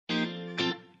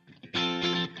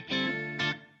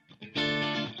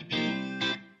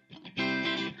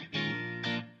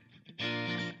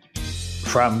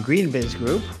From GreenBiz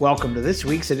Group, welcome to this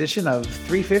week's edition of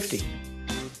 350.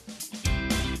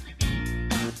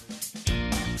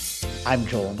 I'm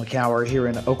Joel McCower here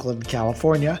in Oakland,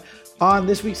 California. On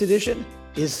this week's edition,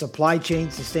 is supply chain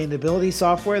sustainability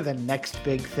software the next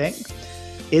big thing?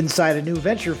 Inside a new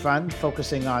venture fund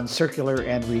focusing on circular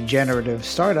and regenerative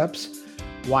startups,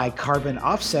 why carbon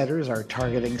offsetters are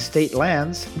targeting state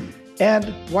lands, and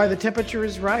why the temperature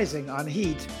is rising on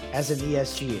heat as an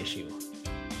ESG issue.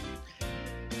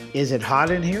 Is it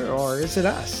hot in here or is it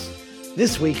us?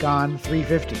 This week on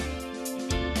 350.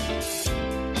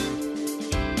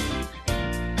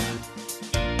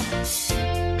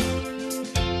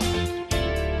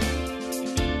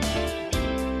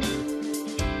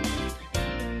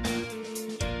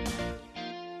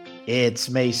 It's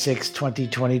May 6,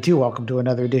 2022. Welcome to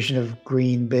another edition of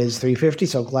GreenBiz 350.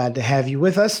 So glad to have you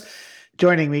with us.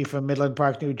 Joining me from Midland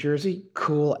Park, New Jersey,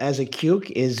 cool as a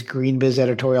cuke, is GreenBiz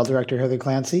editorial director Heather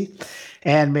Clancy.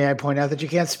 And may I point out that you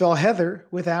can't spell Heather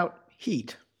without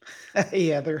heat. Hey,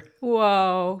 Heather.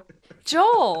 Whoa.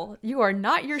 Joel, you are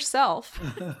not yourself.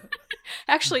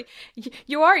 Actually,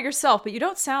 you are yourself, but you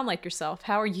don't sound like yourself.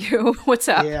 How are you? What's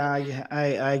up? Yeah,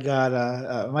 I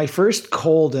got my first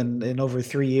cold in over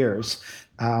 3 years.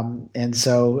 And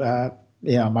so,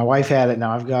 my wife had it.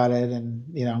 Now I've got it, and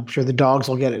I'm sure the dogs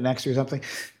will get it next or something.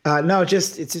 No, it's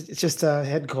just a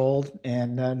head cold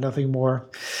and nothing more,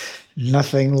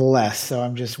 nothing less. So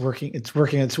I'm just working. It's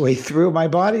working its way through my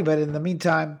body, but in the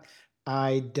meantime,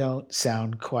 I don't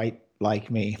sound quite like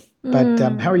me. But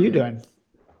how are you doing?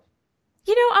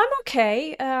 I'm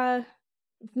okay.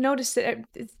 Noticed that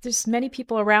there's many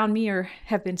people around me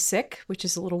have been sick, which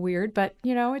is a little weird, but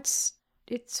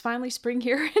it's finally spring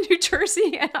here in New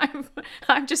Jersey, and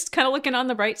I'm just kind of looking on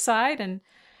the bright side. And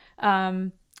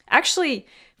actually,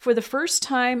 for the first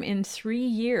time in 3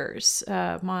 years,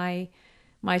 my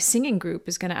singing group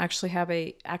is going to actually have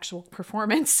a actual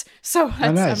performance. So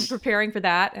nice. I'm preparing for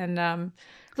that, and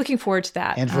looking forward to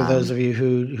that. And for those of you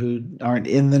who aren't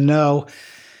in the know,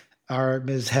 our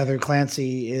Ms. Heather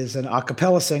Clancy is an a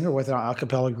cappella singer with an a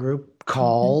cappella group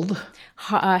called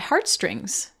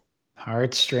Heartstrings.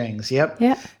 Heartstrings, yep.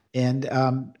 Yeah. And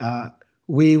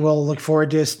we will look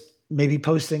forward to maybe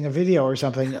posting a video or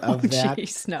something of that.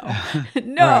 Jeez, no.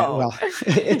 No. All right, well,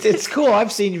 it's cool.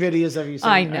 I've seen videos of you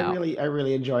singing. I know. I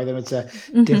really enjoy them. It's a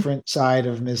different side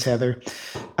of Ms. Heather.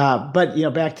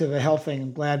 But back to the health thing.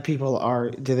 I'm glad people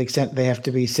are, to the extent they have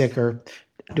to be sick, or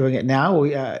doing it now.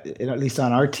 We, at least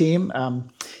on our team,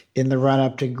 in the run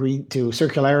up to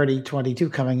Circularity 22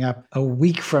 coming up a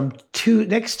week from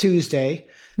next Tuesday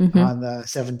on the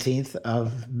 17th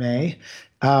of May.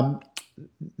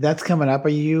 That's coming up. Are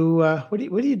you? What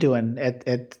are you doing at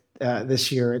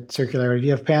this year at Circularity? Do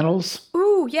you have panels?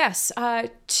 Ooh, yes.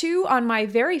 2 on my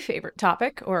very favorite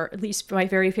topic, or at least my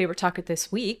very favorite topic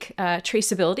this week: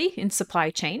 traceability in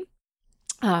supply chain.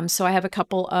 So I have a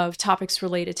couple of topics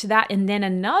related to that. And then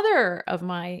another of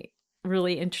my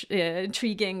really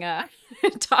intriguing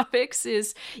topics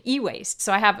is e-waste.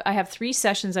 So I have 3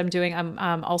 sessions I'm doing.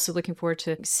 I'm also looking forward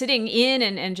to sitting in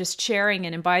and just sharing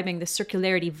and imbibing the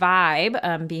circularity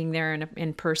vibe, being there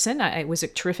in person. It was a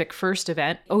terrific first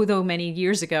event, although many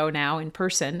years ago now in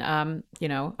person. I'm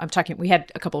talking, we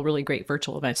had a couple of really great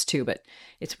virtual events too, but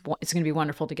it's going to be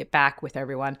wonderful to get back with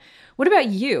everyone. What about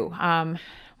you?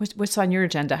 What's on your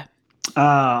agenda?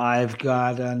 I've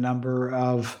got a number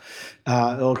of,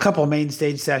 a couple of main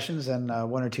stage sessions and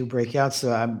 1 or 2 breakouts.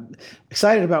 So I'm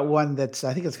excited about one I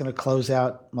think it's going to close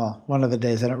out, one of the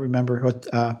days. I don't remember what,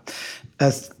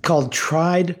 it's called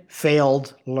Tried,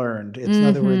 Failed, Learned. It's in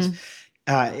other words,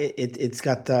 it's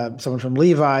got someone from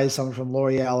Levi's, someone from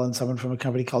L'Oreal, and someone from a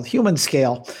company called Human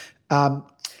Scale.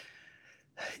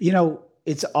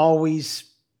 It's always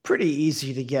pretty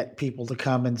easy to get people to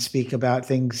come and speak about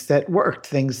things that worked,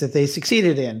 things that they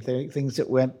succeeded in, things that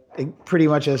went pretty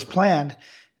much as planned.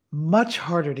 Much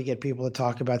harder to get people to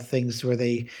talk about things where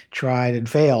they tried and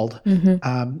failed.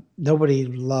 Nobody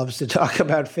loves to talk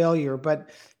about failure, but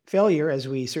failure, as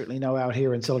we certainly know out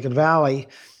here in Silicon Valley,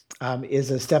 is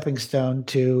a stepping stone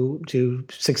to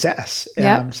success.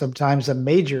 Yep. Sometimes a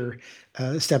major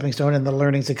stepping stone, and the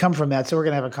learnings that come from that. So we're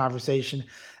going to have a conversation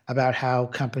about how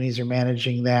companies are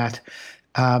managing that.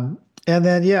 And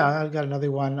then, I've got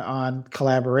another one on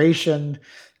collaboration,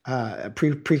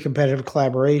 pre-competitive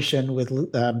collaboration with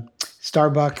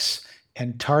Starbucks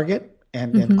and Target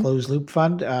and Closed Loop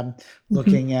Fund,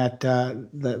 looking at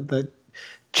the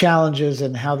challenges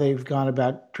and how they've gone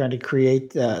about trying to create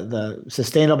the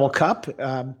sustainable cup,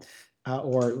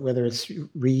 or whether it's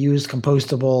reused,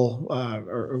 compostable,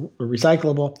 or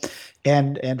recyclable,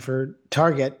 and for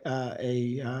Target,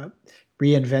 a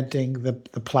reinventing the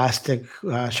plastic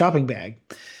shopping bag.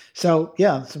 So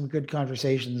yeah, some good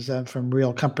conversations from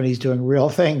real companies doing real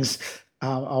things.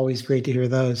 Always great to hear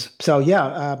those. So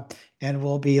yeah, and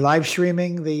we'll be live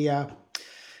streaming the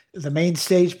main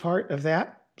stage part of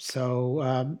that.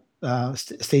 So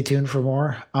stay tuned for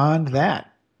more on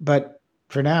that. But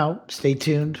for now, stay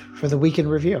tuned for the weekend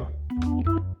review.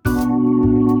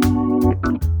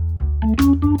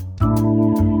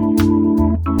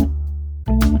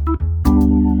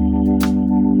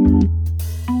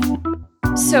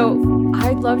 So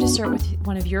I'd love to start with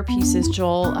one of your pieces,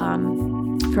 Joel,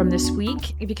 from this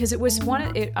week, because it was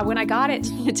when I got it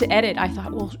to edit, I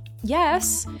thought, well,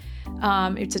 yes,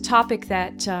 it's a topic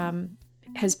that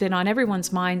has been on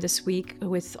everyone's mind this week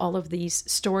with all of these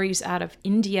stories out of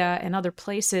India and other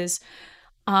places.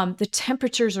 The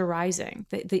temperatures are rising,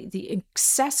 the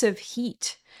excessive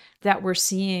heat that we're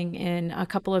seeing in a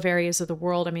couple of areas of the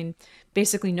world. I mean,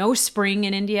 basically no spring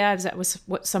in India, as that was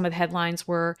what some of the headlines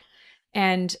were.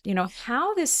 And,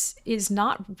 how this is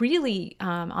not really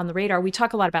on the radar. We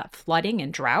talk a lot about flooding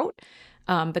and drought,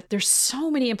 but there's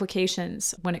so many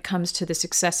implications when it comes to this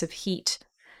excessive heat.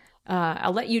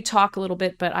 I'll let you talk a little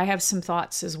bit, but I have some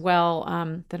thoughts as well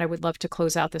that I would love to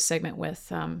close out this segment with.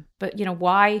 But,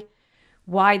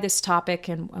 why this topic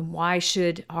and why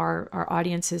should our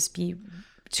audiences be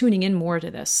tuning in more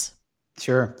to this?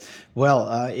 Sure.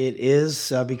 Well, it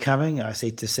is becoming, I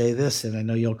hate to say this, and I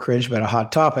know you'll cringe, but a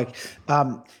hot topic.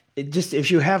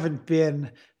 If you haven't been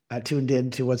tuned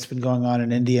in to what's been going on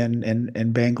in India and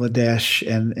Bangladesh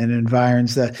and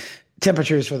environs, the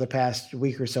temperatures for the past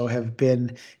week or so have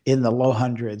been in the low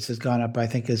hundreds, has gone up, I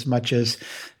think, as much as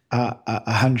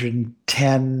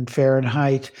 110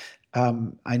 Fahrenheit.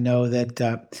 I know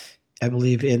that I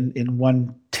believe in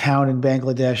one town in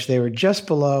Bangladesh, they were just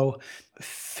below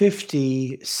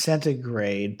 50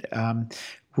 centigrade,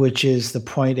 which is the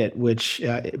point at which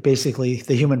basically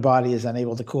the human body is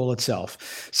unable to cool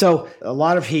itself. So a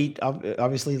lot of heat,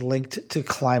 obviously linked to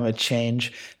climate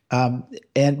change, but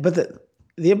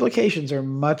the implications are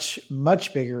much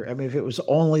bigger. I mean, if it was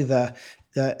only the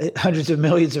hundreds of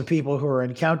millions of people who are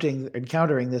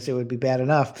encountering this, it would be bad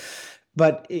enough.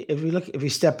 But if we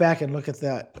step back and look at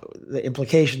the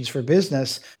implications for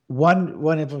business,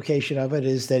 one implication of it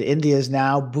is that India is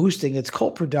now boosting its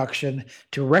coal production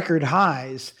to record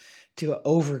highs to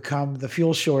overcome the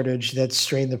fuel shortage that's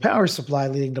strained the power supply,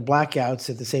 leading to blackouts.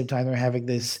 At the same time, they're having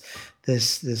this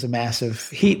massive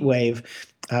heat wave.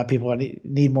 People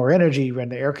need more energy, run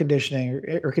to air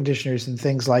conditioners, and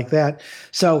things like that.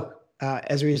 So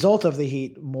as a result of the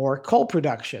heat, more coal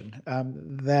production.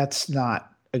 That's not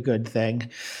a good thing.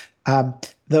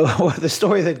 The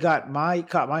story that caught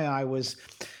my eye was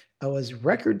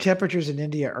record temperatures in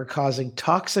India are causing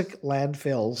toxic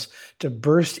landfills to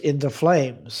burst into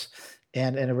flames,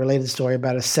 and a related story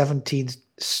about a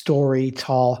 17-story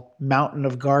tall mountain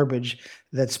of garbage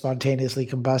that spontaneously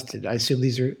combusted. I assume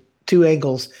these are two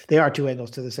angles. They are two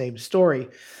angles to the same story.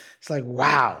 It's like,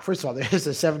 wow. First of all, there's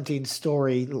a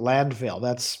 17-story landfill.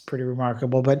 That's pretty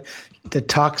remarkable. But the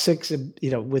toxics,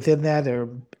 within that are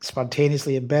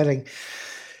spontaneously embedding.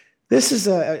 This is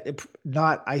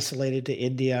not isolated to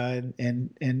India and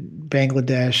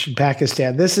Bangladesh and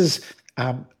Pakistan. This is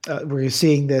we're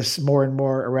seeing this more and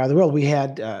more around the world. We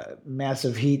had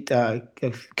massive heat a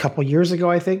couple years ago,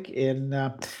 I think,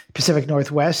 in Pacific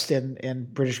Northwest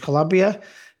and British Columbia.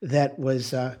 That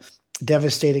was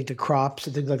devastating to crops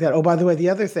and things like that. Oh, by the way, the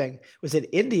other thing was that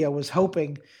India was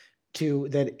hoping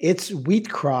that its wheat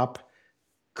crop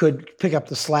could pick up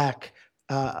the slack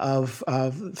of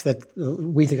that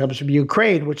wheat that comes from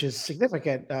Ukraine, which is a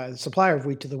significant supplier of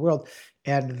wheat to the world,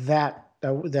 and that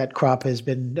crop has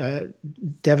been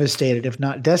devastated, if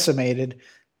not decimated,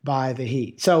 by the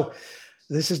heat. So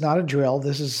this is not a drill.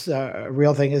 This is a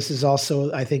real thing. This is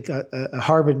also, I think, a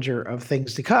harbinger of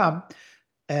things to come.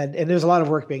 And there's a lot of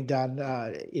work being done,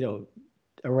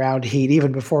 around heat,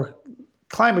 even before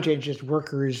climate change. Just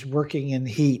workers working in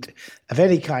heat of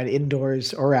any kind,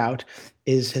 indoors or out,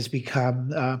 has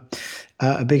become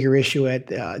a bigger issue at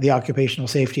the Occupational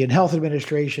Safety and Health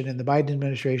Administration and the Biden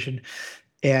administration,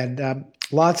 and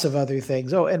lots of other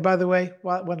things. Oh, and by the way,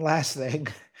 one last thing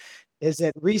is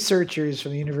that researchers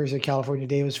from the University of California,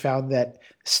 Davis, found that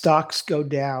stocks go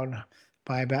down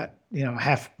by about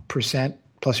 0.5%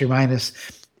 plus or minus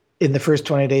in the first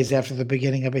 20 days after the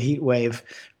beginning of a heat wave,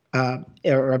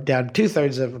 or up down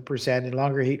 0.2% in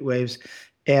longer heat waves.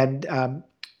 And,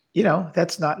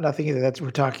 that's not nothing either.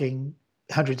 We're talking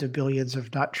hundreds of billions,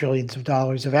 if not trillions of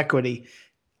dollars of equity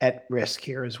at risk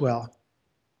here as well.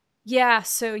 Yeah,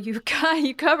 so you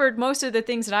covered most of the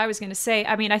things that I was going to say.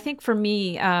 I mean, I think for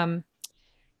me,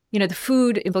 the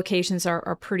food implications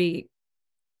are pretty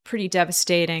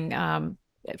devastating,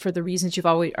 for the reasons you've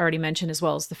already mentioned, as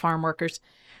well as the farm workers.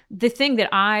 The thing that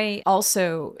I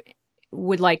also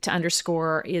would like to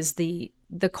underscore is the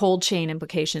cold chain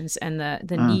implications and the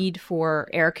Mm. need for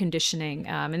air conditioning.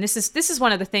 And this is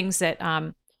one of the things that,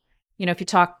 if you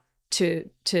talk to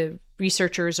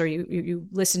researchers, or you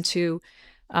listen to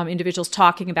individuals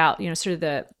talking about, sort of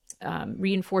the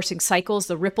reinforcing cycles,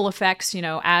 the ripple effects,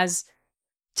 as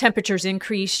temperatures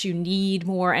increase, you need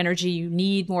more energy, you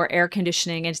need more air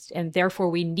conditioning, and therefore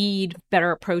we need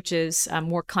better approaches,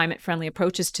 more climate-friendly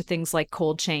approaches to things like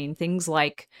cold chain, things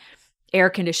like air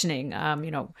conditioning.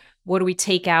 What do we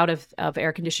take out of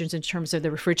air conditioners in terms of the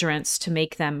refrigerants to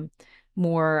make them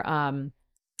more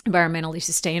environmentally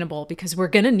sustainable? Because we're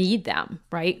going to need them,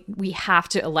 right? We have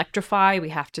to electrify. We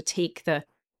have to take the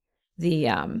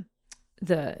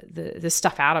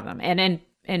stuff out of them,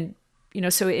 and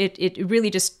so it really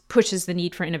just pushes the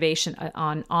need for innovation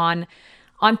on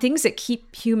things that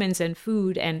keep humans and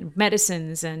food and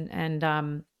medicines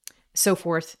and so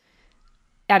forth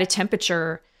at a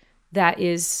temperature that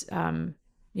is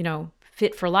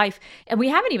fit for life. And we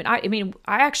haven't even, I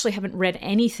actually haven't read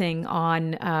anything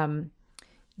on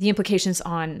the implications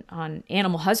on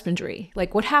animal husbandry.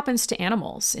 Like, what happens to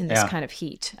animals in this Yeah. kind of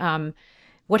heat? And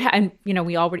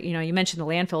we already, you mentioned the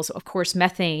landfills. Of course,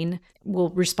 methane will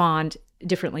respond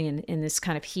differently in this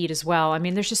kind of heat as well. I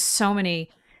mean, there's just so many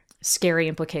scary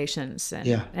implications,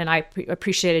 Yeah. and I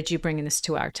appreciated you bringing this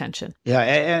to our attention. Yeah.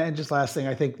 And just last thing,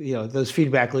 I think, those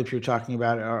feedback loops you're talking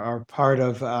about are part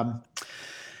of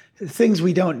things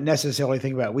we don't necessarily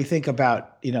think about. We think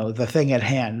about, the thing at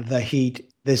hand, the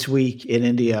heat this week in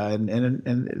India and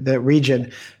the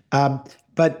region.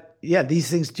 But yeah, these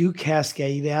things do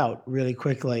cascade out really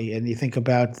quickly. And you think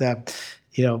about that,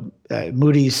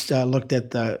 Moody's looked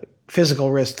at the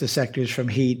physical risk to sectors from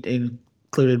heat,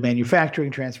 included manufacturing,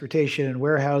 transportation, and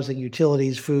warehousing,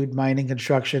 utilities, food, mining,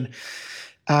 construction.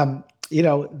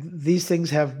 These things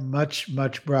have much,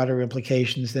 much broader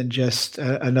implications than just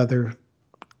another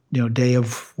day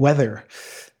of weather,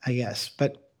 I guess.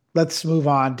 But let's move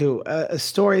on to a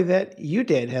story that you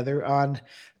did, Heather, on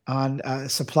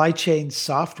supply chain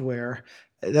software.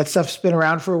 That stuff's been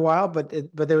around for a while, but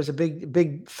there was a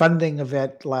big funding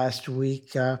event last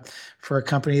week for a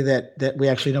company that we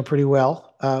actually know pretty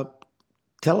well.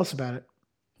 Tell us about it.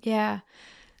 Yeah.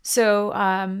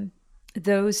 So,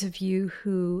 those of you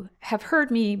who have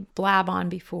heard me blab on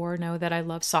before know that I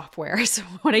love software. So,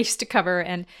 what I used to cover,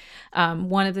 and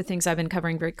one of the things I've been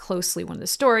covering very closely, one of the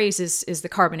stories is the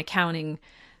carbon accounting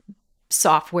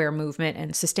software movement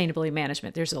and sustainability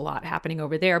management. There's a lot happening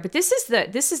over there, but this is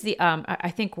the I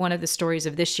think one of the stories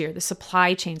of this year, the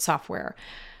supply chain software.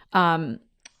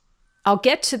 I'll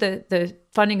get to the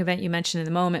funding event you mentioned in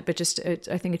a moment, but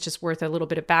I think it's just worth a little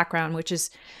bit of background, which is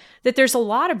that there's a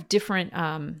lot of different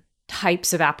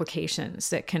types of applications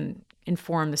that can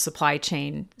inform the supply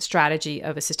chain strategy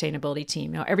of a sustainability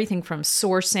team. Everything from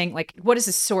sourcing, like what is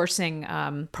the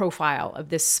sourcing profile of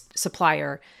this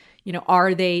supplier?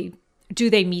 Do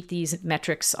they meet these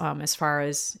metrics as far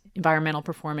as environmental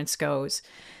performance goes?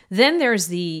 Then there's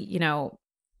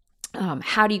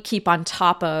how do you keep on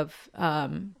top of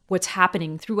what's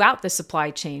happening throughout the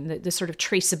supply chain, the sort of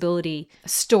traceability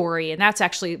story? And that's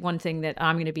actually one thing that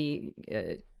I'm going to be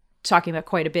talking about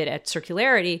quite a bit at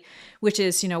Circularity, which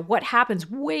is, what happens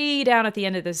way down at the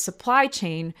end of the supply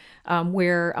chain,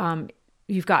 where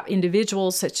you've got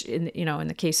individuals such in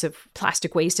the case of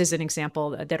plastic waste as an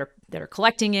example, that are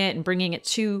collecting it and bringing it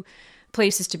to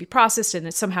places to be processed, and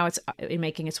that somehow it's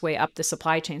making its way up the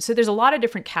supply chain. So there's a lot of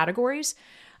different categories.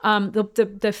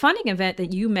 The funding event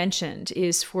that you mentioned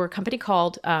is for a company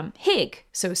called HIG,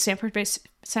 so San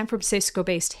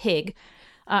Francisco-based HIG.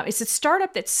 It's a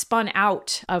startup that spun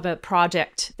out of a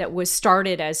project that was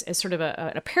started as sort of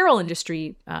an apparel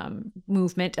industry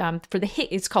movement for the HIG.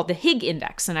 It's called the HIG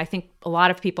Index, and I think a lot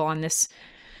of people on this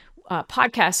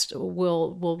podcast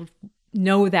will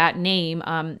know that name.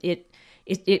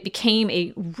 It became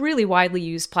a really widely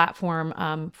used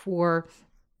platform for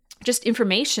just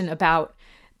information about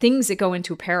things that go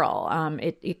into apparel.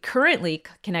 It currently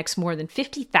connects more than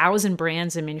 50,000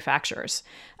 brands and manufacturers.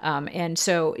 And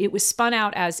so it was spun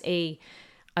out as a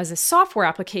software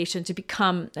application to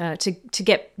become, to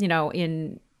get,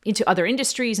 into other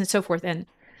industries and so forth. And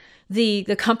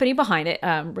the company behind it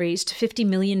raised $50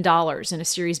 million in a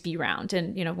Series B round.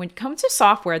 And, when it comes to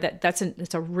software,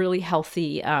 it's a really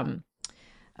healthy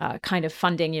kind of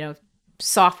funding,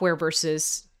 software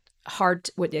versus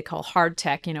what they call hard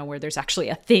tech, where there's actually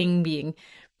a thing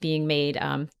being made.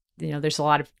 there's a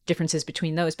lot of differences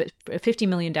between those, but a $50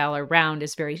 million round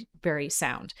is very, very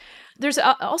sound. There's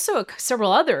also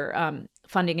several other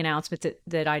funding announcements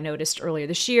that I noticed earlier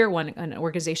this year. An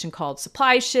organization called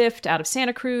Supply Shift out of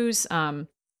Santa Cruz, and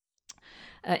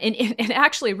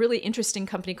actually a really interesting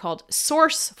company called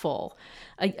Sourceful,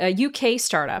 a UK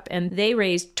startup, and they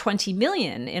raised $20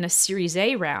 million in a Series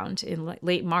A round in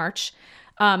late March.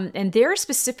 And they're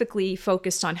specifically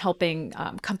focused on helping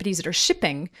companies that are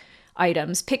shipping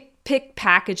items pick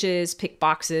packages, pick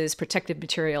boxes, protective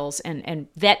materials, and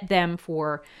vet them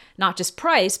for not just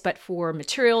price, but for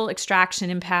material extraction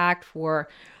impact, for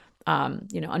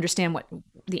understand what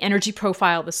the energy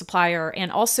profile of the supplier,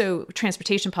 and also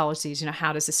transportation policies.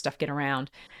 How does this stuff get around?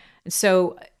 And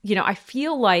so, I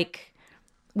feel like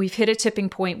we've hit a tipping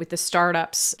point with the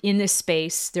startups in this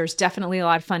space. There's definitely a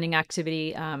lot of funding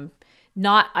activity.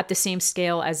 Not at the same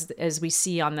scale as we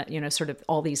see on the, sort of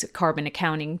all these carbon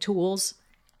accounting tools,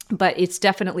 but it's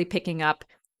definitely picking up.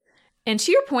 And to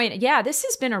your point, yeah, this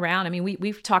has been around. I mean,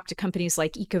 we've talked to companies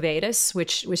like EcoVadis,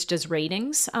 which does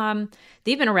ratings.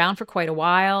 They've been around for quite a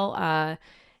while,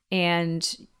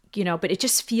 but it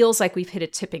just feels like we've hit a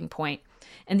tipping point.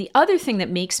 And the other thing that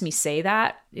makes me say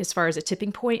that, as far as a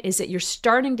tipping point, is that you're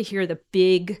starting to hear the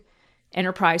big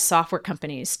enterprise software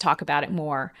companies talk about it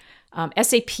more.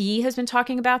 SAP has been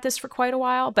talking about this for quite a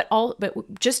while, but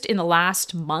just in the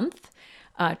last month,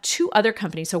 two other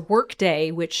companies, so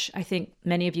Workday, which I think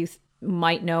many of you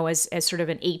might know as sort of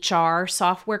an HR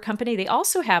software company, they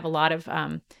also have a lot of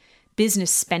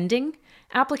business spending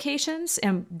applications,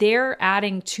 and they're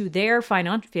adding to their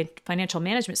financial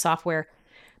management software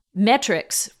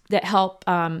metrics that help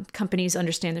companies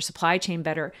understand their supply chain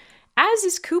better, as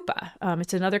is Coupa.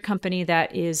 It's another company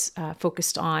that is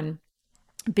focused on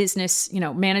business,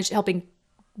 helping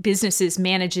businesses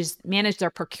manage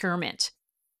their procurement.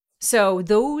 So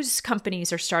those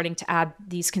companies are starting to add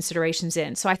these considerations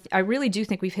in. So I really do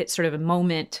think we've hit sort of a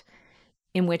moment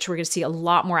in which we're going to see a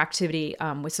lot more activity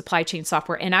with supply chain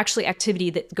software, and actually activity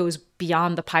that goes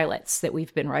beyond the pilots that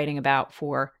we've been writing about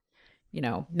for,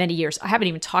 many years. I haven't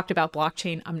even talked about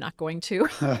blockchain. I'm not going to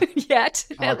yet,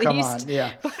 at least. Come on,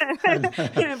 yeah.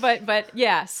 but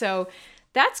yeah, so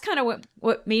that's kind of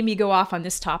what made me go off on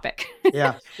this topic.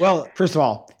 Yeah. Well, first of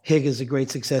all, HIG is a great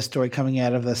success story coming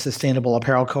out of the Sustainable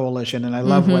Apparel Coalition. And I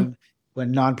love when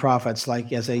nonprofits like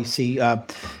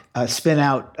SAC spin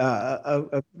out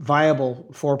a viable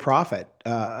for-profit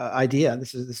idea.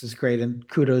 This is great. And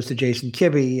kudos to Jason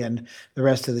Kibbe and the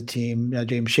rest of the team,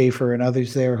 James Schaefer and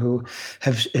others there who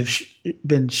have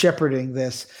been shepherding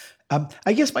this.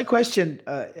 I guess my question,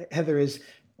 Heather, is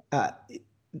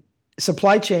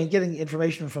supply chain, getting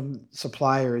information from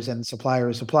suppliers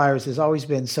has always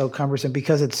been so cumbersome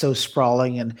because it's so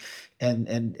sprawling and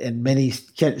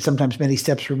sometimes many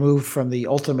steps removed from the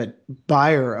ultimate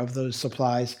buyer of those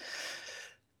supplies.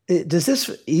 Does this?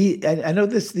 I know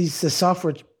the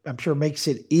software, I'm sure, makes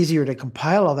it easier to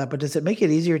compile all that, but does it make it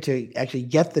easier to actually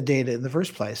get the data in the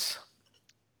first place?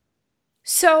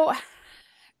 So,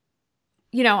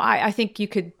 I think you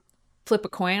could flip a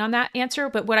coin on that answer.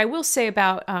 But what I will say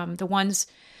about the ones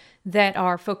that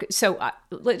are focused, so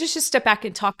let's just step back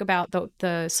and talk about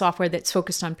the software that's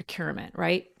focused on procurement,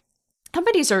 right?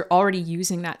 Companies are already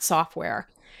using that software,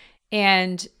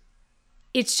 and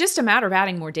it's just a matter of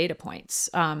adding more data points.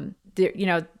 In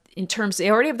terms, they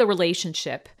already have the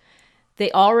relationship.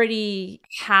 They already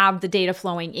have the data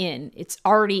flowing in. It's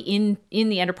already in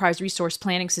the enterprise resource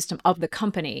planning system of the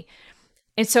company.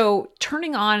 And so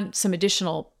turning on some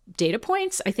additional data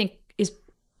points, I think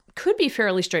could be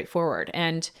fairly straightforward.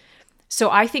 And so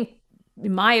I think,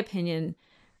 in my opinion,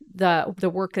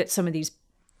 the work that some of these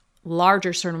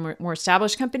larger, sort of more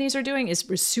established companies are doing is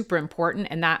super important.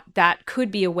 And that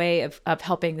could be a way of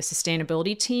helping the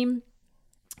sustainability team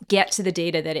get to the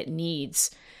data that it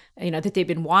needs, that they've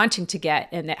been wanting to get,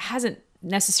 and that hasn't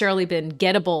necessarily been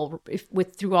gettable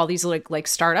through all these like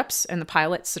startups and the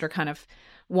pilots that are kind of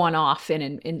one-off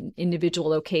in individual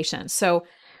locations. So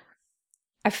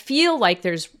I feel like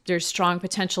there's strong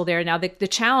potential there. Now, the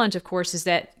challenge, of course, is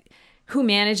that who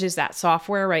manages that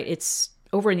software, right? It's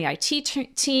over in the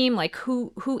IT team, like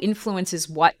who influences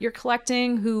what you're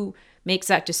collecting, who makes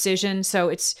that decision. So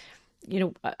it's,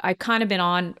 I've kind of been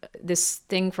on this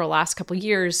thing for the last couple of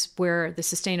years where the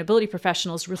sustainability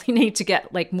professionals really need to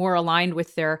get like more aligned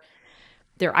with their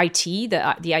IT,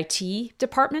 the IT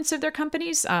departments of their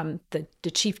companies, the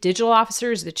chief digital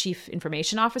officers, the chief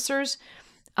information officers.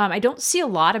 I don't see a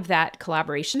lot of that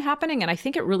collaboration happening, and I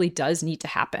think it really does need to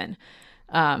happen.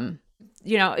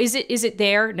 Is it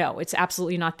there? No, it's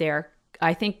absolutely not there.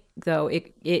 I think, though,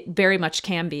 it very much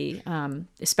can be,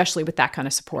 especially with that kind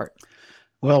of support.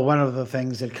 Well, one of the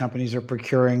things that companies are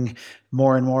procuring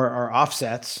more and more are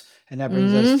offsets. And that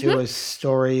brings us to Hmm. a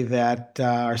story that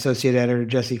our associate editor,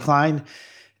 Jesse Klein,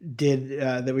 did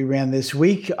that we ran this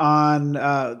week on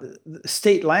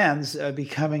state lands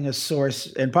becoming a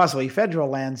source, and possibly federal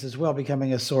lands as well,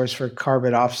 becoming a source for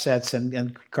carbon offsets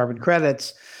and carbon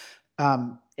credits.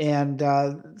 And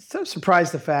so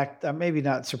surprised the fact, maybe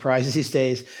not surprised these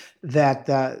days, that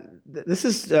this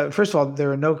is, first of all,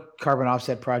 there are no carbon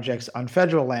offset projects on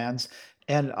federal lands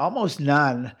and almost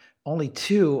none, only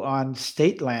two on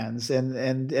state lands.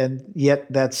 And yet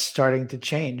that's starting to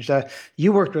change.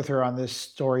 You worked with her on this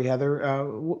story, Heather.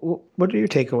 What are your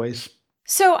takeaways?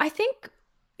 So I think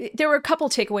there were a couple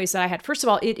takeaways that I had. First of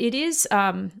all, it is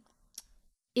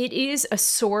a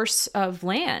source of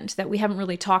land that we haven't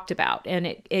really talked about, and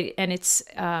it's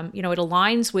it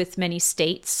aligns with many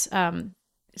states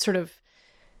sort of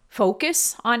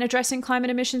focus on addressing climate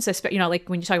emissions. Like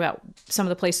when you talk about some of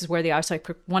the places where they are, like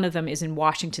one of them is in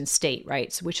Washington State,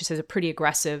 right? So, which has a pretty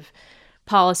aggressive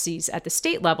policies at the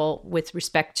state level with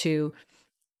respect to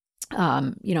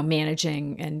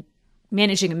managing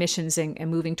emissions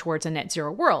and moving towards a net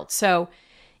zero world. So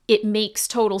it makes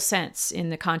total sense in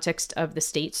the context of the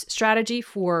state's strategy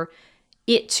for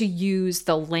it to use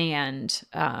the land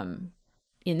in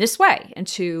this way and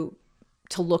to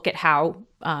look at how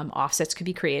offsets could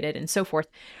be created and so forth.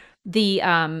 The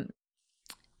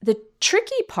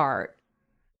tricky part,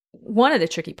 one of the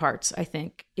tricky parts, I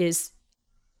think, is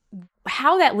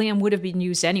how that land would have been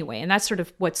used anyway, and that's sort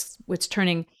of what's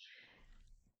turning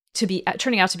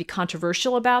out to be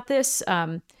controversial about this.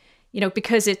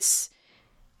 Because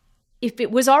if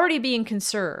it was already being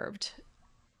conserved,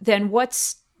 then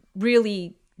what's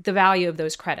really the value of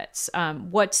those credits?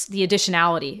 What's the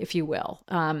additionality, if you will?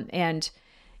 And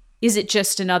is it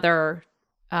just another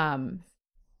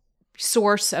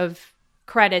source of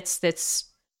credits that's,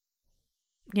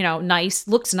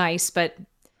 looks nice, but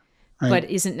Right.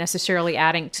 isn't necessarily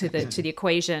adding to the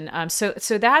equation? So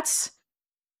that's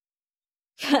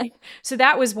so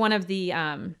that was one of the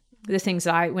things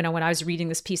that when I was reading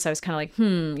this piece, I was kind of like,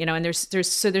 and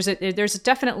there's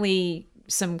definitely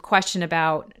some question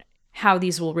about how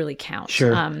these will really count.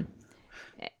 Sure.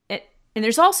 And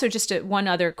there's also just one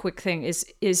other quick thing is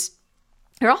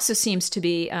there also seems to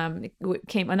be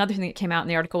another thing that came out in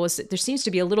the article was that there seems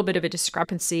to be a little bit of a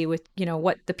discrepancy with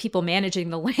what the people managing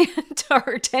the land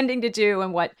are tending to do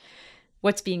and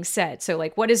what's being said. So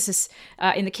like, what is this,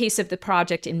 in the case of the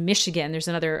project in Michigan, there's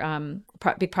another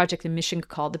big project in Michigan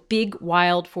called the Big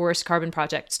Wild Forest Carbon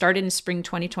Project, started in spring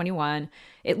 2021.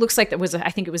 It looks like I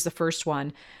think it was the first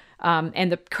one.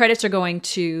 And the credits are going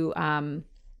to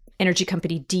energy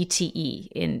company DTE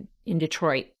in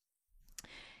Detroit.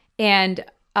 And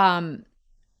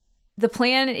the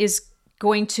plan is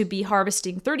going to be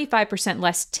harvesting 35%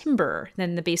 less timber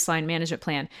than the baseline management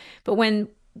plan. But when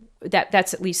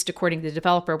that's at least according to the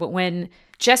developer. But when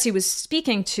Jesse was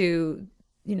speaking to,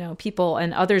 people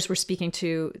and others were speaking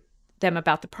to them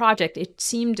about the project, it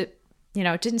seemed, it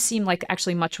didn't seem like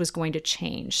actually much was going to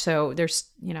change. So there's,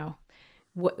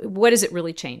 what is it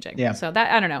really changing? Yeah. So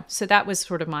that, I don't know. So that was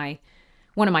sort of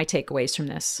one of my takeaways from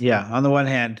this. Yeah. On the one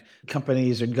hand,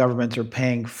 companies and governments are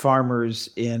paying farmers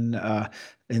in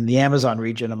the Amazon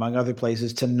region, among other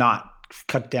places, to not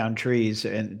cut down trees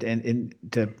and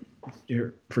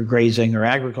for grazing or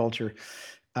agriculture.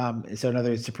 So in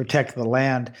other words, to protect the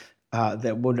land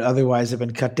that would otherwise have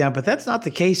been cut down. But that's not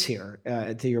the case here.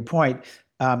 To your point,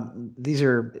 these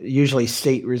are usually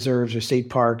state reserves or state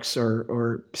parks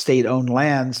or state-owned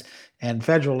lands, and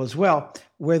federal as well,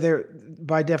 where they're,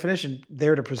 by definition,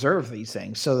 there to preserve these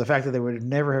things. So the fact that they would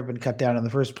never have been cut down in the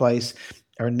first place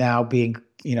are now being,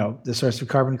 the source of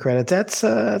carbon credits. That's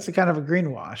a kind of a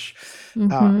greenwash.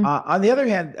 Mm-hmm. On the other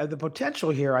hand, the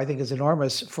potential here, I think, is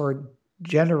enormous for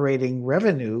generating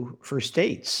revenue for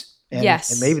states and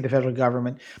maybe the federal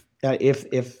government.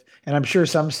 And I'm sure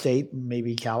some state,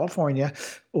 maybe California,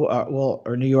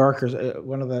 or New York, or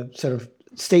one of the sort of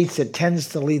states that tends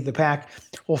to lead the pack,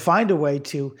 will find a way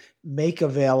to make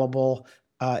available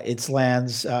its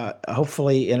lands,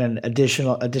 hopefully in an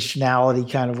additionality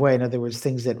kind of way. In other words,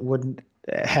 things that wouldn't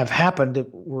have happened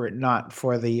were it not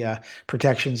for the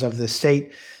protections of the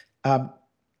state. That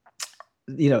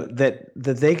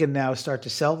they can now start to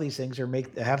sell these things or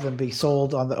have them be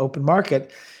sold on the open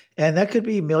market. And that could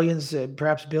be millions,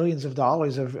 perhaps billions of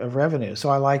dollars of revenue. So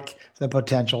I like the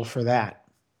potential for that.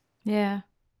 Yeah.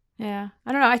 Yeah.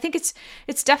 I don't know. I think it's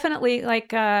definitely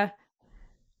like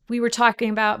we were talking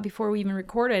about before we even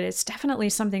recorded. It's definitely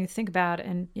something to think about.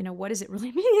 And, what does it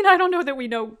really mean? I don't know that we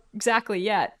know exactly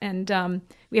yet. And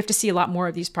we have to see a lot more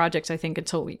of these projects, I think,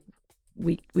 until we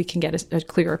we can get a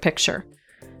clearer picture.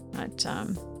 But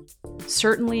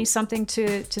certainly something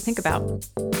to think about.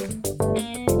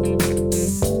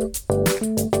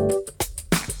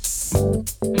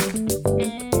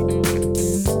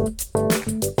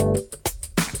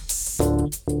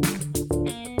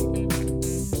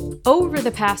 Over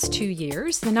the past 2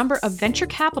 years, the number of venture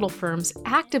capital firms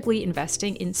actively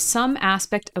investing in some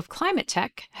aspect of climate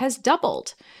tech has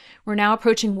doubled. We're now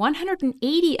approaching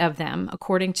 180 of them,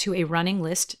 according to a running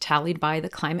list tallied by the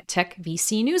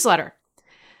Climate.Tech.VC newsletter.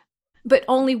 But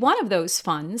only one of those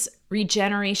funds,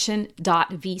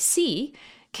 Regeneration.VC,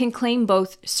 can claim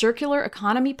both circular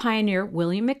economy pioneer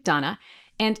William McDonough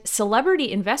and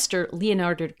celebrity investor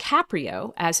Leonardo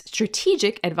DiCaprio as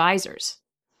strategic advisors.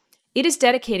 It is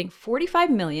dedicating $45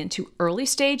 million to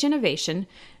early-stage innovation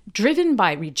driven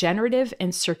by regenerative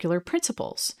and circular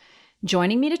principles.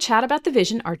 Joining me to chat about the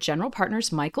vision are general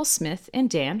partners Michael Smith and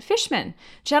Dan Fishman.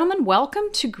 Gentlemen,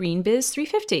 welcome to GreenBiz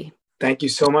 350. Thank you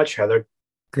so much, Heather.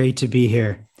 Great to be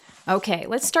here. Okay,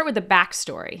 let's start with the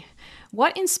backstory.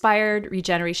 What inspired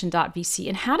Regeneration.VC,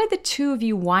 and how did the two of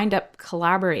you wind up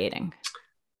collaborating?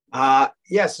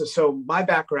 So my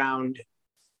background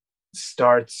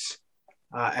starts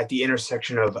at the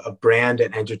intersection of brand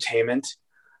and entertainment.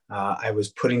 I was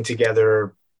putting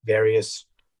together various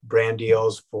brand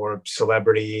deals for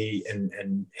celebrity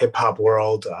and hip hop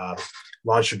world.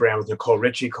 Launched a brand with Nicole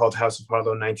Richie called House of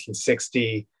Harlow in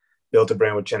 1960. Built a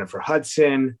brand with Jennifer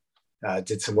Hudson.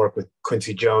 Did some work with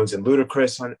Quincy Jones and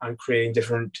Ludacris on creating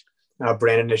different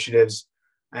brand initiatives.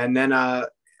 And then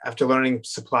after learning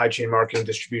supply chain marketing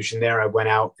distribution there, I went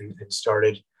out and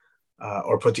started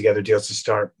or put together deals to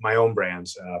start my own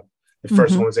brands. The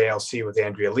first one was ALC with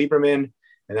Andrea Lieberman.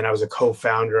 And then I was a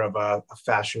co-founder of a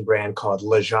fashion brand called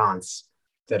L'Agence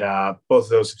that both of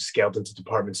those have scaled into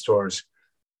department stores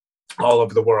all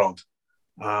over the world.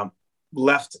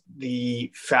 Left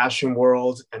the fashion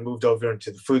world and moved over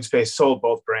into the food space, sold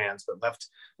both brands, but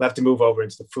left to move over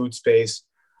into the food space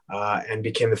and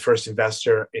became the first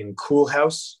investor in Cool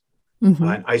House,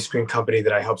 an ice cream company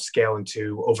that I helped scale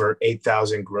into over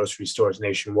 8,000 grocery stores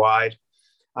nationwide.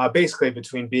 Basically,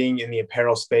 between being in the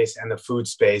apparel space and the food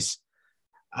space,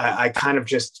 I kind of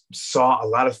just saw a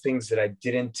lot of things that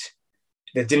didn't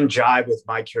jive with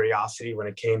my curiosity when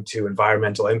it came to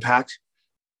environmental impact,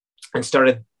 and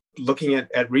started looking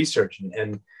at research.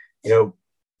 And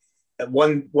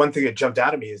one thing that jumped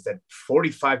out at me is that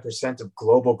 45% of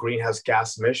global greenhouse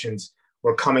gas emissions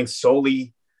were coming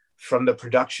solely from the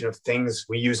production of things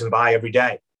we use and buy every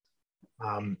day.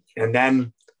 And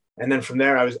then from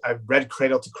there, I read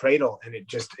Cradle to Cradle, and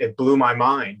it blew my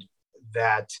mind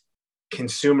that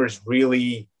consumers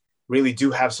really, really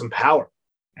do have some power,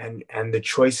 and the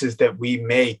choices that we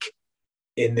make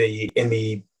in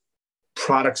the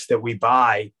products that we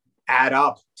buy add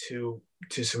up to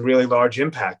some really large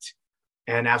impact.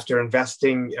 And after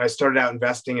investing, I started out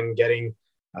investing and getting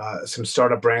some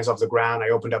startup brands off the ground. I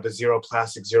opened up a zero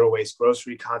plastic, zero waste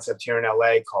grocery concept here in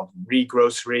LA called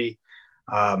Regrocery,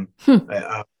 a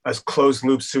closed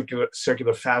loop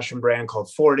circular fashion brand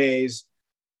called 4 Days,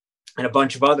 and a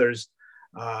bunch of others.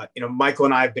 Michael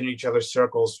and I have been in each other's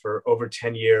circles for over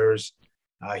 10 years.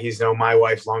 He's known my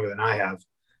wife longer than I have.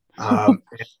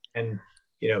 And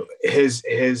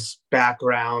his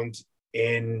background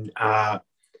in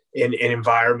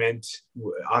environment,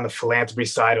 on the philanthropy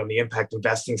side, on the impact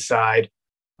investing side,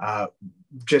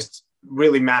 just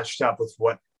really matched up with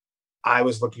what I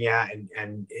was looking at,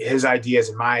 and his ideas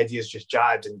and my ideas just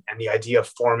jived. And the idea of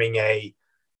forming a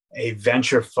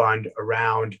venture fund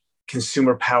around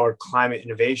consumer powered climate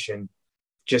innovation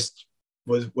just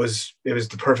was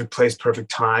the perfect place,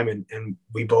 perfect time. And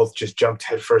we both just jumped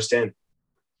headfirst in.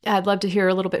 I'd love to hear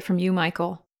a little bit from you,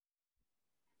 Michael.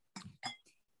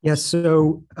 Yes.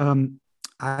 So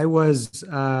I was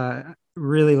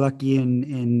really lucky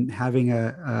in having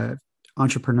a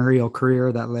entrepreneurial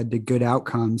career that led to good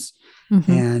outcomes,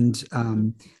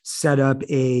 and set up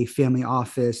a family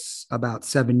office about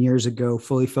 7 years ago,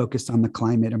 fully focused on the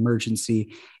climate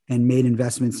emergency, and made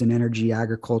investments in energy,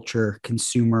 agriculture,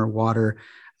 consumer, water,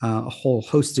 a whole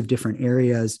host of different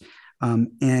areas.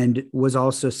 And was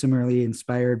also similarly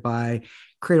inspired by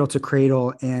Cradle to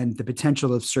Cradle and the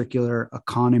potential of circular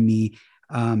economy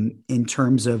in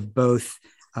terms of both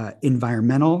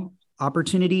environmental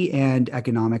opportunity and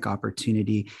economic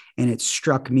opportunity. And it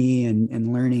struck me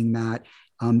in learning that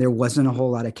there wasn't a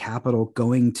whole lot of capital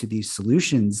going to these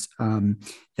solutions,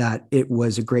 that it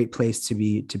was a great place to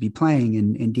be playing.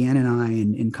 And Dan and I,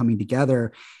 in coming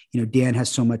together, Dan has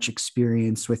so much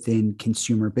experience within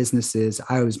consumer businesses.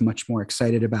 I was much more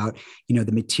excited about,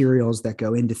 the materials that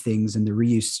go into things and the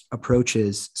reuse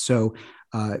approaches. So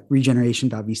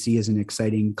Regeneration.VC is an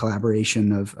exciting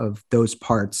collaboration of those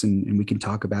parts, and we can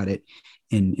talk about it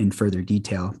in further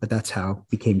detail, but that's how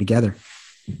we came together.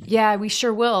 Yeah, we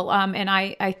sure will. And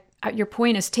I your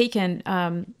point is taken.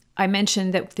 I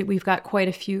mentioned that we've got quite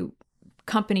a few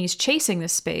companies chasing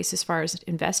this space as far as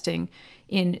investing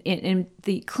in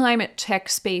the climate tech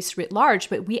space writ large.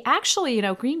 But we actually,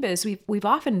 GreenBiz, we've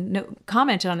often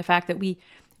commented on the fact that we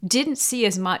didn't see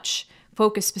as much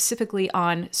focus specifically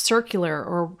on circular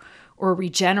or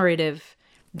regenerative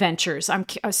ventures.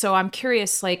 I'm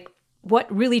curious, like,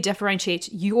 what really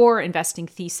differentiates your investing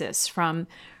thesis from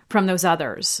those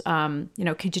others?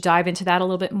 Could you dive into that a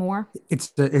little bit more?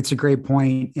 It's a great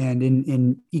point. And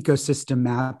in ecosystem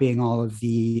mapping, all of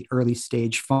the early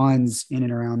stage funds in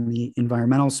and around the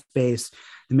environmental space,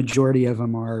 the majority of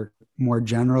them are more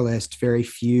generalist. Very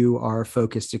few are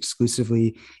focused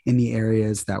exclusively in the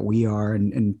areas that we are.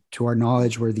 And to our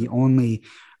knowledge, we're the only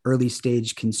early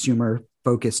stage consumer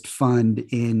focused fund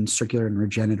in circular and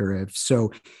regenerative.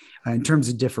 So in terms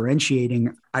of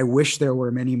differentiating, I wish there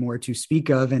were many more to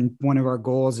speak of. And one of our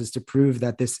goals is to prove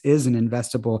that this is an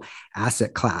investable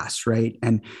asset class, right?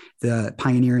 And the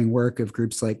pioneering work of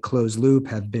groups like Closed Loop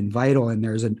have been vital. And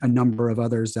there's a number of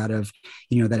others that have,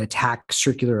 that attack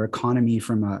circular economy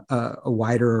from a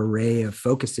wider array of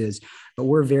focuses. But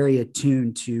we're very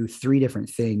attuned to three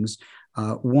different things.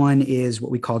 One is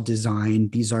what we call design.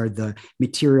 These are the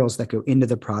materials that go into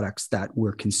the products that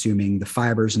we're consuming, the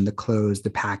fibers and the clothes, the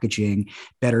packaging,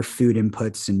 better food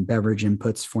inputs and beverage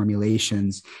inputs,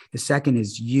 formulations. The second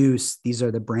is use. These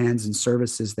are the brands and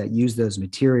services that use those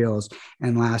materials.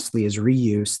 And lastly is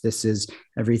reuse. This is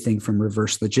everything from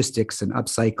reverse logistics and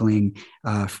upcycling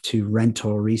to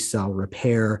rental, resell,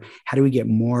 repair. How do we get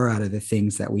more out of the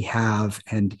things that we have?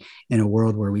 And in a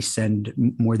world where we send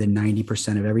more than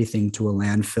 90% of everything to a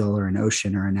landfill or an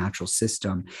ocean or a natural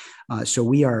system. So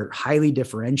we are highly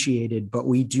differentiated, but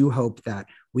we do hope that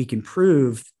we can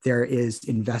prove there is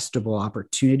investable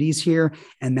opportunities here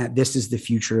and that this is the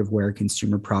future of where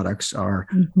consumer products are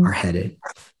headed.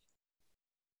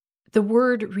 The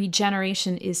word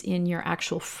regeneration is in your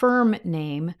actual firm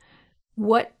name.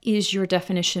 What is your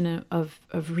definition of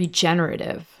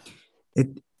regenerative?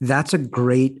 That's a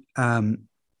great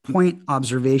point,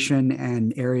 observation,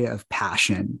 and area of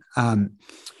passion.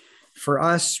 For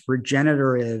us,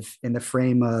 regenerative in the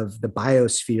frame of the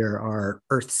biosphere are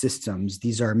earth systems.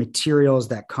 These are materials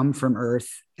that come from earth.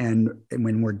 And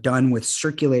when we're done with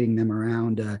circulating them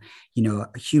around,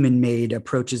 human-made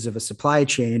approaches of a supply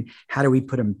chain, how do we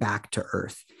put them back to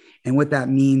earth? And what that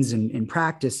means in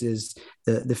practice is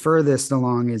the furthest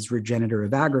along is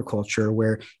regenerative agriculture,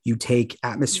 where you take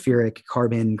atmospheric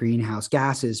carbon greenhouse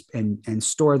gases and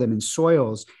store them in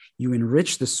soils. You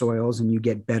enrich the soils and you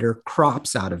get better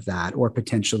crops out of that, or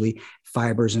potentially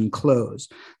fibers and clothes.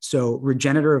 So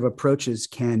regenerative approaches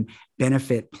can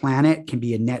benefit planet, can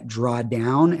be a net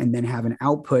drawdown, and then have an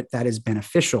output that is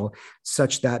beneficial,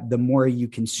 such that the more you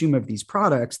consume of these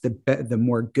products, the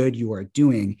more good you are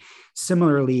doing.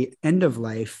 Similarly, end of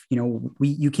life,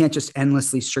 you can't just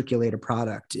endlessly circulate a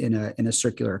product in a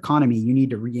circular economy. You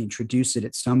need to reintroduce it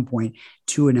at some point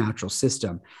to a natural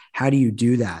system. How do you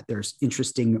do that? There's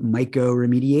interesting myco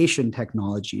remediation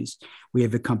technologies. We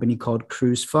have a company called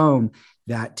Cruise Foam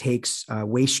that takes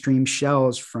waste stream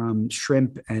shells from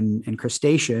shrimp and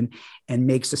crustacean and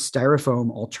makes a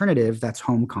styrofoam alternative that's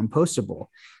home compostable.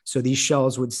 So these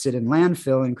shells would sit in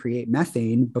landfill and create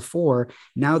methane before.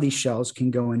 Now these shells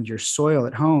can go into your soil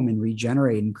at home and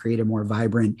regenerate and create a more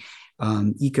vibrant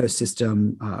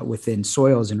ecosystem within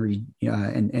soils and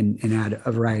add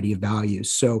a variety of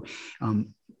values. So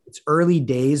it's early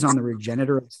days on the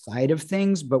regenerative side of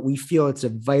things, but we feel it's a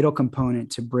vital component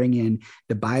to bring in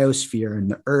the biosphere and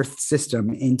the earth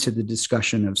system into the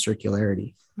discussion of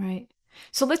circularity. Right.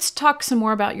 So let's talk some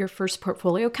more about your first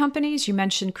portfolio companies. You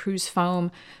mentioned Cruise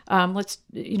Foam. Let's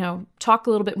talk a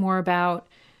little bit more about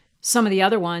some of the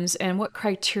other ones and what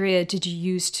criteria did you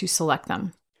use to select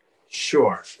them?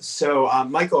 Sure. So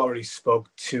Michael already spoke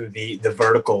to the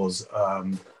verticals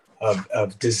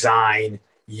of design,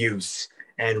 use,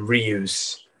 and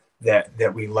reuse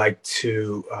that we like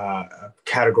to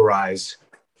categorize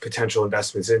potential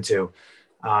investments into.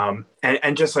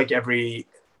 And just like every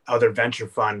other venture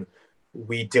fund,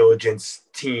 we diligence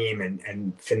team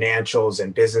and financials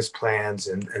and business plans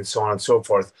and so on and so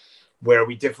forth. Where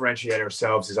we differentiate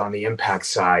ourselves is on the impact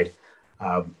side.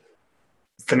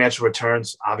 Financial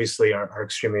returns obviously are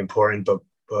extremely important,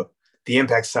 but the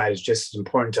impact side is just as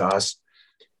important to us.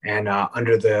 And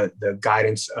under the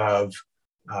guidance of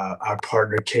our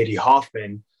partner, Katie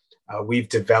Hoffman, we've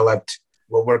developed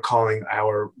what we're calling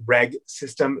our REG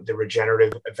system, the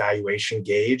Regenerative Evaluation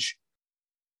Gauge,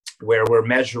 where we're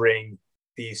measuring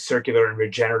the circular and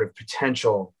regenerative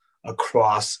potential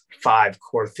across 5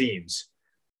 core themes.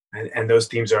 And those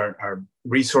themes are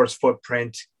resource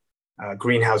footprint,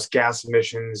 greenhouse gas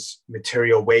emissions,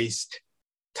 material waste,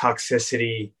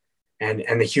 toxicity,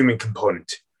 and the human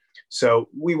component. So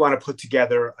we want to put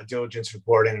together a diligence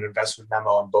report and an investment memo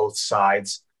on both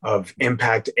sides of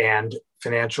impact and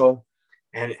financial.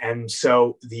 And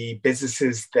so the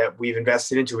businesses that we've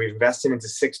invested into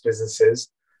 6 businesses.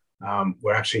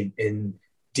 We're actually in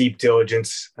deep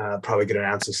diligence, probably going to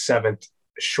announce a 7th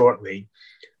shortly.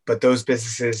 But those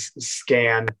businesses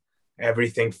scan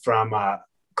everything from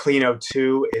Clean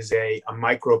O2 is a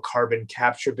microcarbon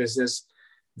capture business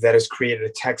that has created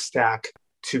a tech stack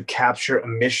to capture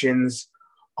emissions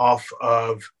off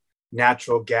of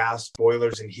natural gas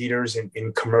boilers and heaters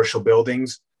in commercial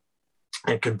buildings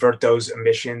and convert those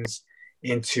emissions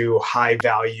into high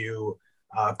value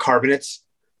carbonates.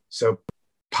 So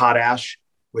potash,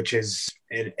 which is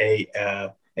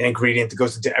an ingredient that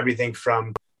goes into everything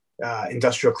from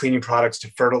industrial cleaning products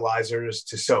to fertilizers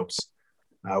to soaps.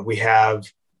 We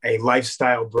have a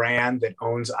lifestyle brand that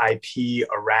owns IP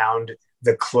around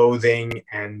the clothing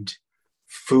and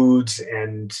foods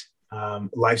and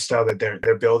lifestyle that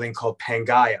they're building called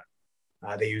Pangea.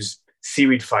 They use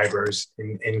seaweed fibers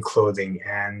in clothing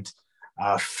and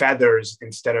feathers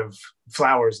instead of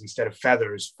flowers instead of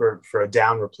feathers for a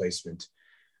down replacement.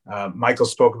 Michael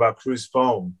spoke about Cruise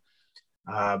Foam.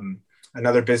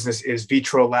 Another business is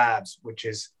Vitro Labs, which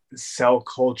is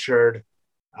cell-cultured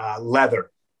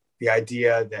leather. The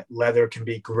idea that leather can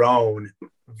be grown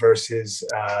versus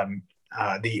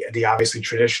the obviously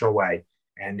traditional way,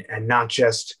 and not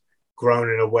just grown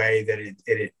in a way that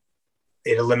it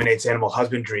eliminates animal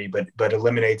husbandry, but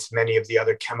eliminates many of the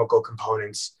other chemical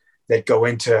components that go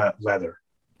into leather.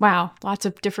 Wow, lots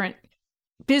of different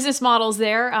business models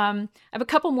there. I have a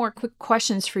couple more quick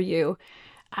questions for you.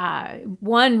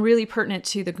 One really pertinent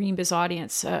to the GreenBiz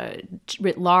audience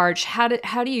writ large. How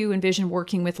do you envision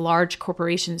working with large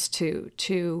corporations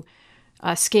to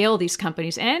scale these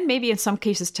companies, and maybe in some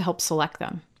cases to help select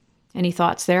them? Any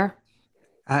thoughts there?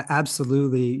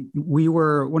 Absolutely. We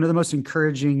were one of the most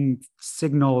encouraging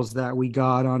signals that we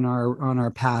got on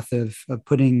our path of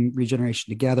putting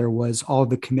Regeneration together was all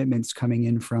the commitments coming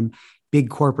in from big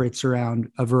corporates around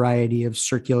a variety of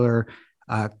circular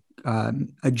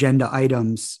agenda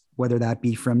items, whether that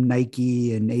be from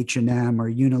Nike and H&M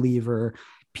or Unilever,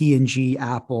 P&G,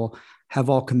 Apple, have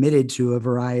all committed to a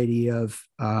variety of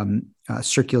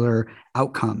circular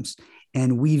outcomes.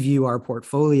 And we view our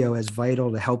portfolio as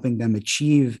vital to helping them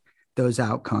achieve those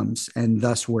outcomes. And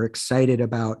thus, we're excited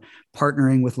about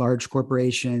partnering with large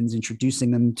corporations,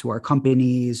 introducing them to our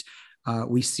companies.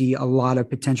 We see a lot of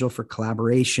potential for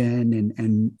collaboration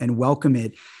and welcome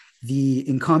it. The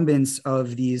incumbents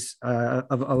of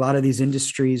a lot of these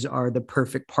industries are the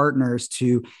perfect partners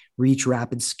to reach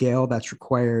rapid scale that's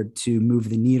required to move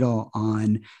the needle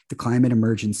on the climate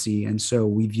emergency. And so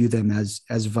we view them as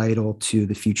vital to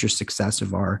the future success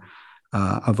of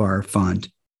our fund.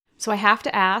 So I have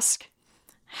to ask,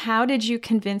 how did you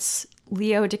convince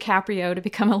Leo DiCaprio to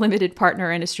become a limited partner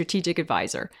and a strategic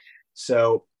advisor?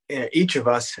 So each of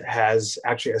us has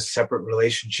actually a separate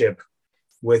relationship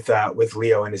with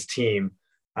Leo and his team.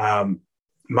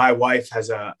 My wife has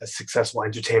a successful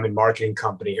entertainment marketing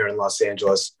company here in Los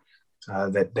Angeles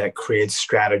that creates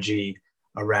strategy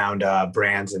around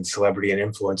brands and celebrity and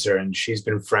influencer. And she's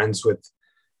been friends with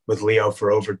Leo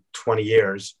for over 20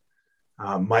 years.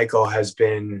 Michael has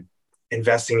been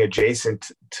investing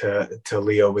adjacent to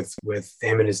Leo with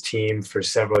him and his team for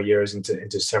several years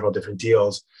into several different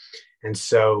deals. And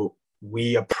so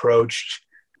we approached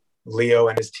Leo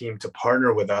and his team to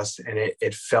partner with us, and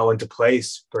it fell into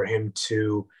place for him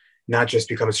to not just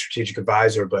become a strategic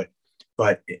advisor,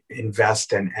 but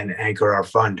invest and anchor our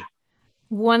fund.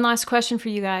 One last question for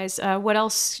you guys. What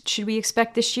else should we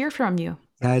expect this year from you?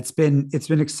 It's been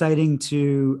exciting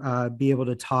to be able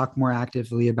to talk more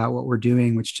actively about what we're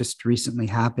doing, which just recently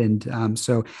happened.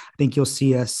 So I think you'll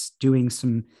see us doing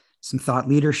some thought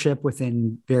leadership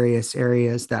within various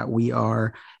areas that we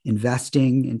are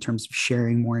investing in terms of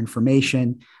sharing more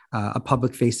information. A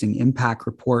public-facing impact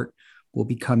report will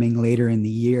be coming later in the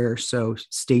year, so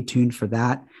stay tuned for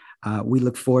that. We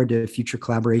look forward to future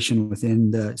collaboration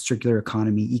within the circular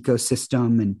economy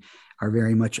ecosystem and are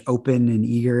very much open and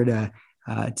eager to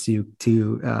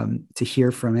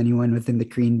hear from anyone within the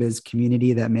green biz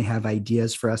community that may have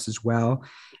ideas for us as well.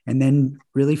 And then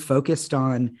really focused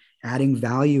on adding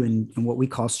value in what we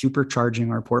call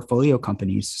supercharging our portfolio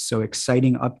companies. So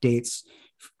exciting updates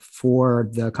for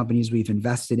the companies we've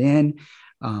invested in,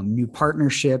 new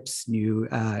partnerships, new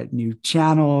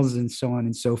channels, and so on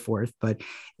and so forth. But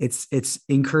it's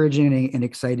encouraging and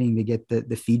exciting to get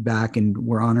the feedback, and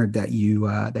we're honored that you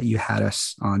had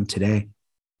us on today.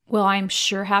 Well, I'm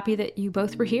sure happy that you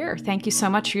both were here. Thank you so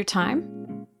much for your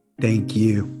time. Thank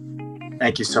you.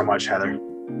 Thank you so much, Heather.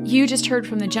 You just heard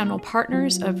from the general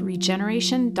partners of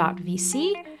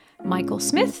Regeneration.VC, Michael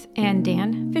Smith and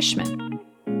Dan Fishman.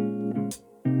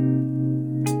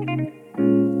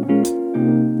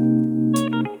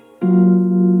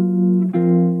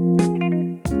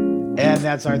 And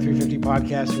that's our 350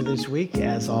 podcast for this week.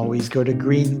 As always, go to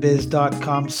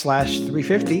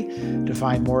greenbiz.com/350 to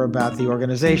find more about the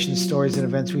organization, stories, and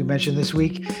events we mentioned this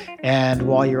week. And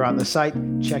while you're on the site,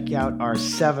 check out our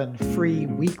 7 free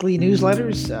weekly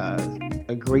newsletters.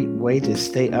 A great way to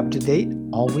stay up to date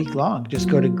all week long. Just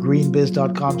go to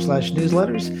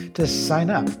greenbiz.com/newsletters to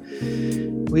sign up.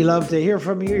 We love to hear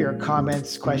from you, your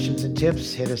comments, questions, and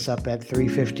tips. Hit us up at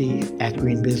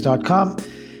 350@greenbiz.com.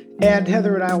 And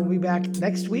Heather and I will be back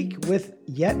next week with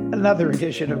yet another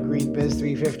edition of Green Biz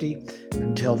 350.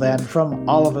 Until then, from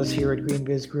all of us here at Green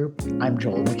Biz Group, I'm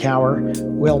Joel McCower.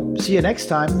 We'll see you next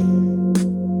time.